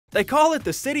They call it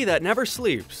the city that never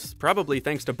sleeps, probably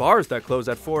thanks to bars that close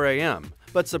at 4 a.m.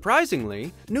 But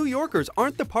surprisingly, New Yorkers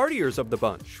aren't the partiers of the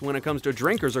bunch when it comes to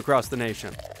drinkers across the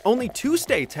nation. Only 2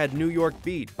 states had New York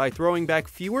beat by throwing back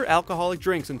fewer alcoholic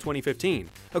drinks in 2015,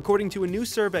 according to a new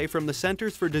survey from the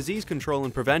Centers for Disease Control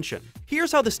and Prevention.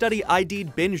 Here's how the study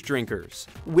ID'd binge drinkers: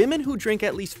 women who drink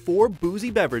at least 4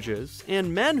 boozy beverages,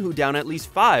 and men who down at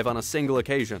least 5 on a single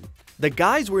occasion. The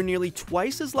guys were nearly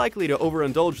twice as likely to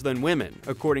overindulge than women,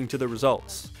 according to the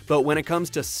results. But when it comes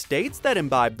to states that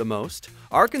imbibe the most,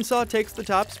 Arkansas takes the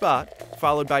top spot,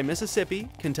 followed by Mississippi,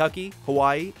 Kentucky,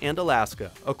 Hawaii, and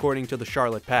Alaska, according to the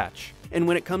Charlotte Patch. And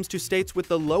when it comes to states with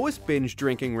the lowest binge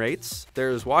drinking rates,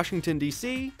 there's Washington,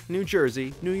 D.C., New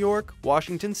Jersey, New York,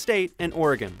 Washington State, and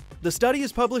Oregon. The study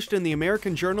is published in the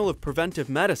American Journal of Preventive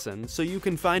Medicine, so you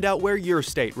can find out where your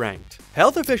state ranked.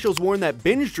 Health officials warn that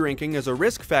binge drinking is a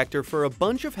risk factor for a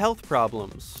bunch of health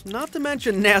problems, not to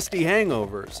mention nasty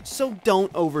hangovers, so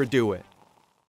don't overdo it.